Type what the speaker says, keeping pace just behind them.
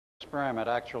Experiment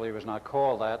actually was not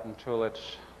called that until its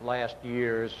last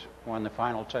years when the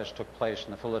final test took place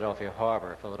in the Philadelphia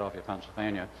harbor, Philadelphia,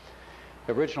 Pennsylvania.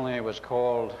 Originally it was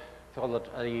called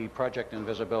the Project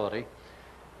Invisibility.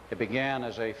 It began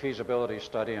as a feasibility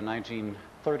study in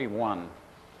 1931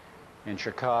 in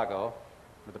Chicago,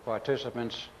 with the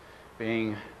participants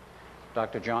being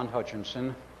Dr. John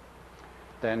Hutchinson,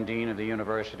 then Dean of the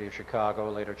University of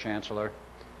Chicago, later Chancellor,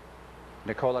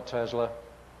 Nikola Tesla,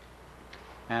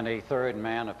 and a third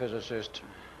man, a physicist,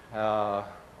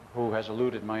 who has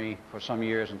eluded me for some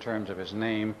years in terms of his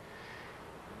name,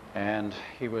 and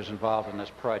he was involved in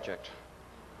this project.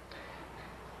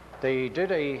 They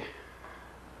did a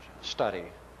study.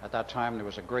 At that time, there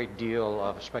was a great deal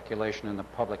of speculation in the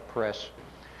public press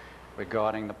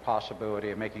regarding the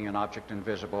possibility of making an object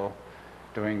invisible,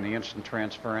 doing the instant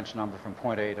transference number from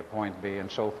point A to point B,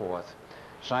 and so forth.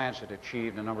 Science had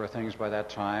achieved a number of things by that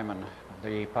time, and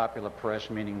the popular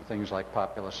press, meaning things like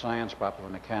popular science, popular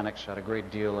mechanics, had a great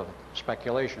deal of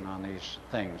speculation on these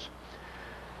things.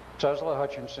 Tesla,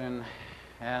 Hutchinson,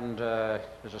 and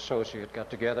his associate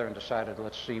got together and decided,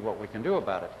 let's see what we can do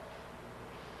about it.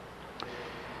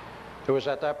 It was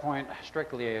at that point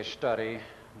strictly a study.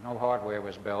 No hardware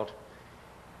was built.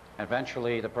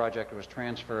 Eventually, the project was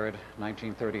transferred in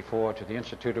 1934 to the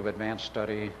Institute of Advanced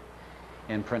Study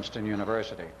in Princeton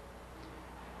University.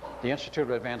 The Institute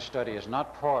of Advanced Study is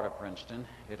not part of Princeton.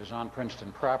 It is on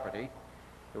Princeton property.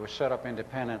 It was set up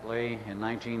independently in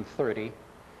 1930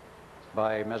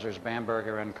 by Messrs.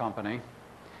 Bamberger and Company.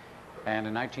 And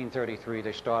in 1933,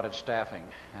 they started staffing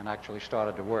and actually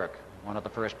started to work. One of the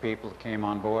first people that came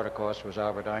on board, of course, was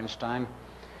Albert Einstein.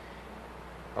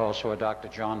 Also a Dr.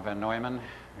 John van Neumann,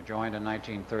 who joined in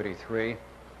 1933.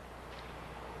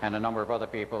 And a number of other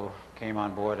people came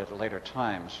on board at later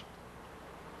times.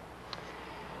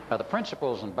 Now, the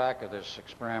principles in back of this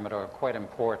experiment are quite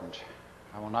important.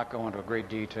 I will not go into a great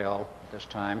detail at this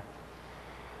time,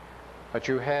 but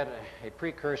you had a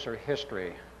precursor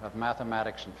history of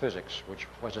mathematics and physics, which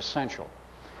was essential.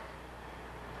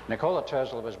 Nikola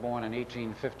Tesla was born in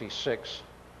 1856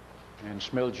 in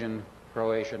Smiljan,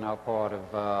 Croatia, now part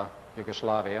of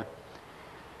Yugoslavia.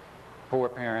 Poor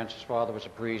parents. His father was a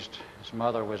priest. His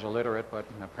mother was illiterate, but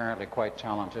apparently quite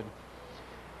talented.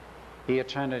 He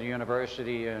attended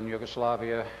university in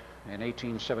Yugoslavia in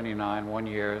 1879, 1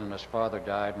 year, and his father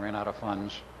died and ran out of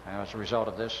funds as a result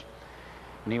of this.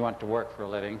 And he went to work for a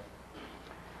living.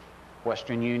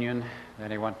 Western Union,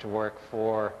 then he went to work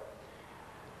for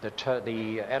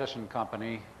the Edison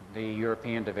Company, the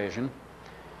European division,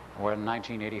 where in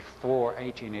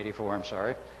 1884, I'm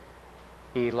sorry,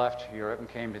 he left Europe and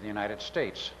came to the United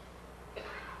States.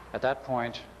 At that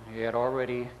point, he had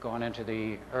already gone into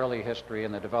the early history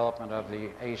and the development of the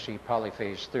AC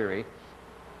polyphase theory.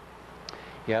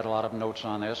 He had a lot of notes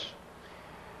on this.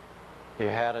 He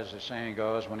had, as the saying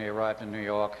goes, when he arrived in New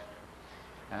York,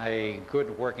 a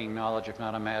good working knowledge, if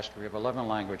not a mastery, of 11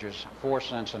 languages, 4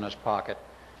 cents in his pocket,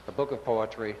 a book of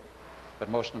poetry, but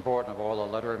most important of all, a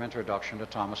letter of introduction to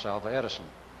Thomas Alva Edison.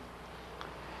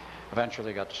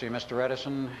 Eventually got to see Mr.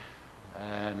 Edison,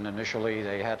 and initially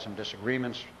they had some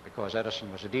disagreements because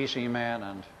Edison was a DC man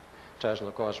and Tesla,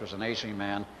 of course, was an AC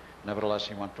man. Nevertheless,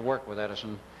 he went to work with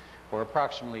Edison for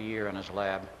approximately a year in his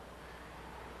lab.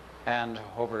 And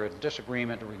over a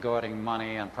disagreement regarding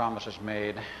money and promises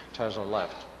made, Tesla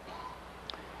left.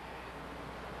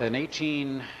 In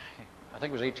I think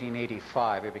it was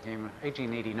 1885,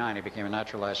 1889, he became a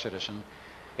naturalized citizen.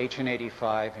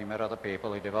 1885, he met other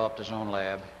people, he developed his own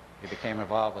lab. He became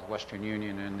involved with Western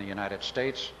Union in the United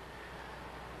States.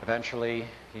 Eventually,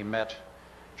 he met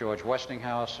George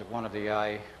Westinghouse at one of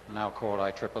the now called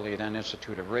IEEE, then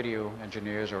Institute of Radio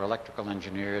Engineers or Electrical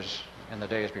Engineers in the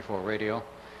days before radio.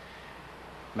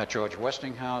 Met George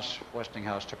Westinghouse.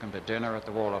 Westinghouse took him to dinner at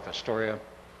the Waldorf Astoria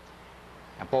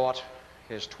and bought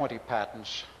his 20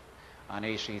 patents on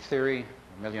AC theory,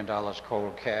 $1 million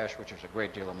cold cash, which was a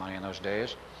great deal of money in those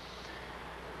days,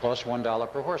 plus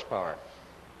 $1 per horsepower.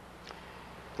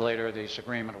 Later, this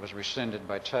agreement was rescinded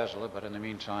by Tesla, but in the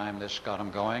meantime, this got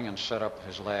him going and set up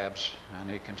his labs, and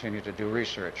he continued to do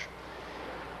research.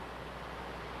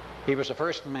 He was the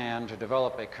first man to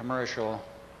develop a commercial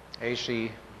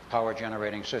AC power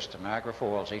generating system. Niagara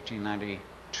Falls,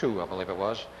 1892, I believe it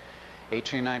was.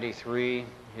 1893,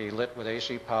 he lit with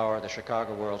AC power the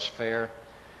Chicago World's Fair.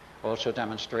 Also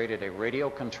demonstrated a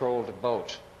radio-controlled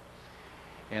boat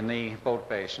in the boat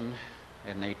basin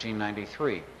in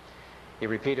 1893. He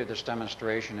repeated this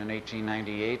demonstration in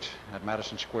 1898 at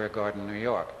Madison Square Garden, New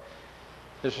York.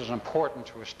 This is important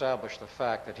to establish the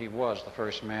fact that he was the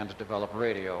first man to develop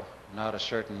radio, not a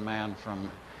certain man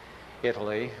from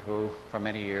Italy, who for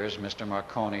many years Mr.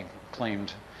 Marconi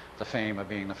claimed the fame of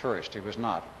being the first. He was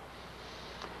not.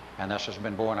 And this has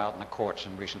been borne out in the courts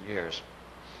in recent years.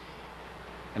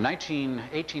 In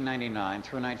 1899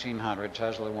 through 1900,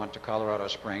 Tesla went to Colorado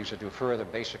Springs to do further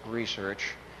basic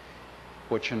research,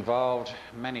 which involved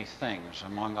many things.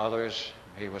 Among others,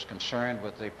 he was concerned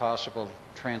with the possible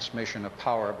transmission of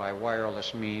power by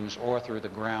wireless means or through the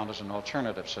ground as an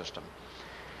alternative system.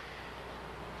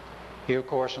 He, of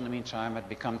course, in the meantime, had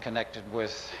become connected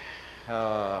with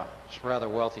rather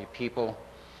wealthy people,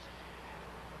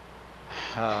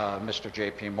 Mr.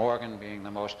 J.P. Morgan being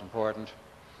the most important,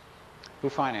 who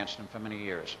financed him for many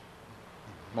years.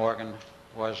 Morgan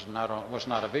was not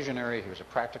a visionary, he was a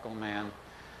practical man.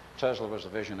 Tesla was a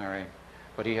visionary,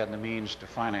 but he had the means to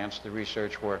finance the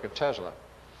research work of Tesla.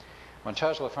 When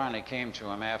Tesla finally came to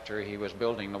him after he was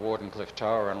building the Wardenclyffe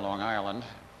Tower in Long Island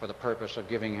for the purpose of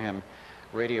giving him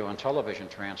radio and television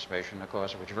transmission, of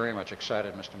course, which very much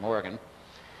excited Mr. Morgan.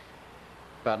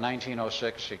 About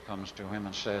 1906, he comes to him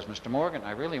and says, "Mr. Morgan,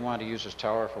 I really want to use this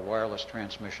tower for wireless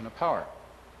transmission of power."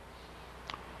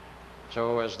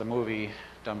 So as the movie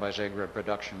done by Zagreb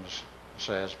Productions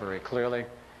says very clearly,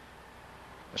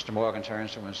 Mr. Morgan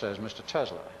turns to him and says, "Mr.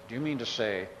 Tesla, do you mean to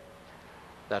say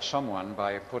that someone,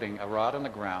 by putting a rod in the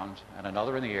ground and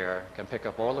another in the air, can pick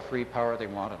up all the free power they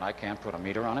want and I can't put a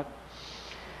meter on it?"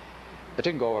 It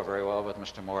didn't go over very well with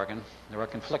Mr. Morgan. There were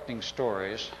conflicting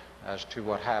stories as to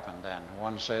what happened then.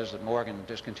 One says that Morgan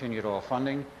discontinued all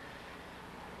funding,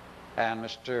 and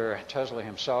Mr. Tesla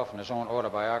himself, in his own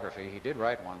autobiography, he did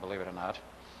write one, believe it or not,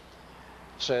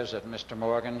 says that Mr.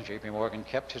 Morgan, J.P. Morgan,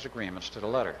 kept his agreements to the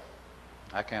letter.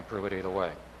 I can't prove it either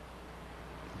way.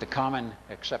 The common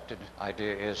accepted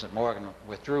idea is that Morgan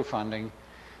withdrew funding,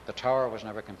 the tower was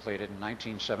never completed, and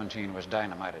 1917 was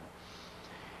dynamited.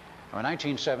 Now, in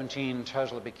 1917,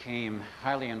 Tesla became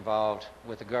highly involved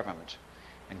with the government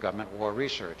in government war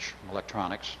research,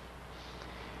 electronics,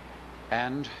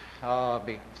 and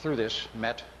through this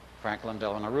met Franklin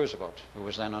Delano Roosevelt, who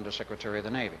was then Undersecretary of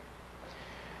the Navy.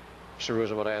 Mr.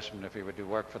 Roosevelt asked him if he would do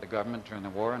work for the government during the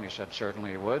war, and he said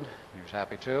certainly he would. He was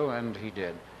happy to, and he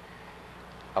did.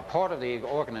 A part of the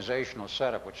organizational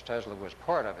setup which Tesla was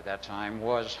part of at that time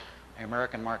was the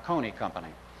American Marconi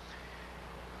Company.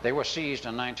 They were seized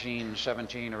in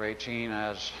 1917 or 18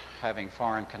 as having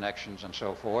foreign connections and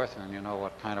so forth, and you know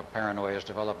what kind of paranoia is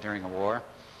developed during a war.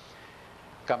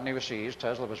 The company was seized.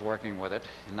 Tesla was working with it.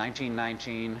 In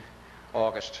 1919,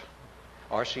 August,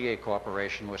 RCA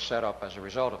Corporation was set up as a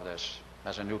result of this,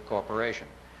 as a new corporation.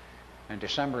 In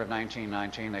December of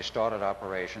 1919, they started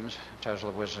operations. Tesla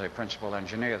was a principal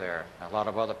engineer there. A lot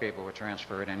of other people were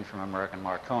transferred in from American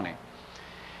Marconi.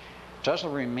 Tesla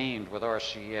remained with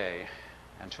RCA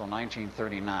until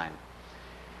 1939.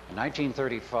 In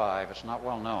 1935, it's not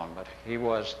well known, but he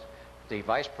was the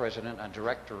vice president and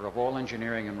director of all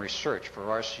engineering and research for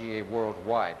RCA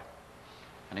worldwide.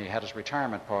 And he had his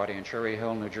retirement party in Cherry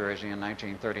Hill, New Jersey in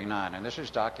 1939. And this is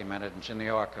documented, and it's in the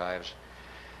archives,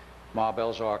 Ma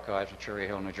Bell's archives at Cherry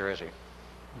Hill, New Jersey.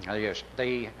 Yes,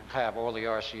 they have all the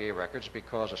RCA records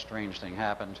because a strange thing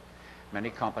happened. Many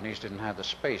companies didn't have the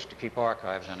space to keep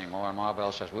archives anymore, and Ma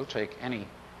Bell says, we'll take any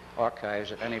archives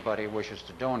that anybody wishes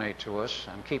to donate to us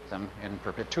and keep them in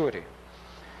perpetuity.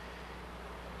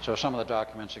 So some of the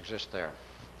documents exist there.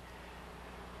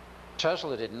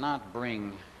 Tesla did not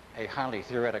bring a highly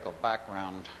theoretical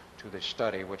background to this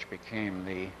study, which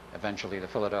became eventually the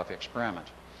Philadelphia experiment.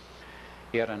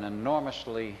 He had an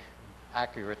enormously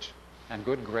accurate and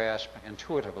good grasp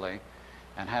intuitively,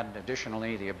 and had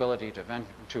additionally the ability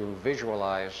to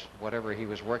visualize whatever he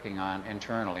was working on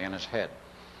internally in his head.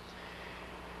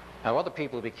 Now, other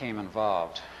people became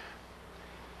involved.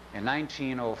 In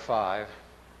 1905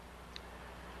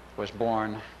 was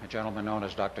born a gentleman known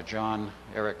as Dr. John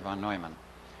Eric von Neumann.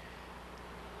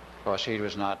 Of course, he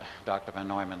was not Dr. von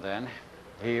Neumann then.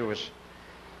 He was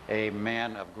a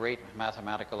man of great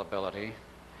mathematical ability.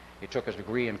 He took his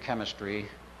degree in chemistry,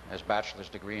 his bachelor's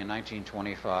degree in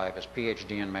 1925, his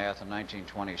PhD in math in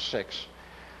 1926.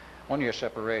 1 year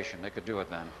separation, they could do it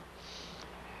then.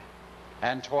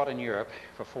 And taught in Europe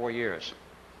for 4 years,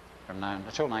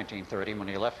 until 1930, when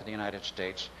he left for the United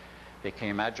States,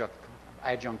 became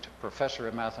adjunct professor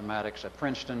of mathematics at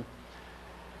Princeton,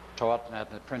 taught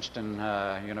at the Princeton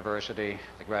University,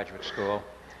 the graduate school,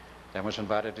 then was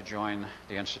invited to join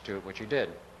the institute, which he did.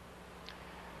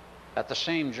 At the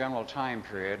same general time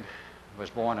period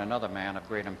was born another man of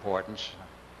great importance,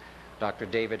 Dr.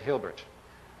 David Hilbert,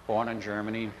 born in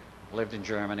Germany, lived in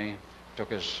Germany, took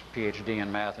his PhD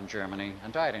in math in Germany,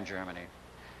 and died in Germany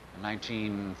in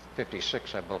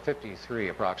 1956, I believe, 53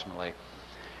 approximately.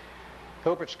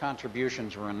 Hilbert's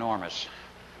contributions were enormous.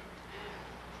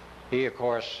 He, of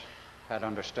course, had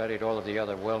understudied all of the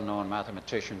other well-known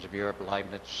mathematicians of Europe,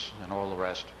 Leibniz and all the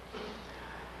rest.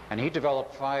 And he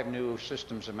developed 5 new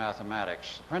systems of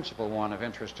mathematics. The principal one of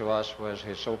interest to us was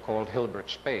his so-called Hilbert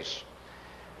space,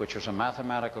 which was a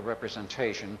mathematical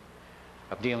representation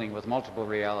of dealing with multiple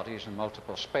realities in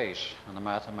multiple space and the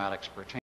mathematics pertaining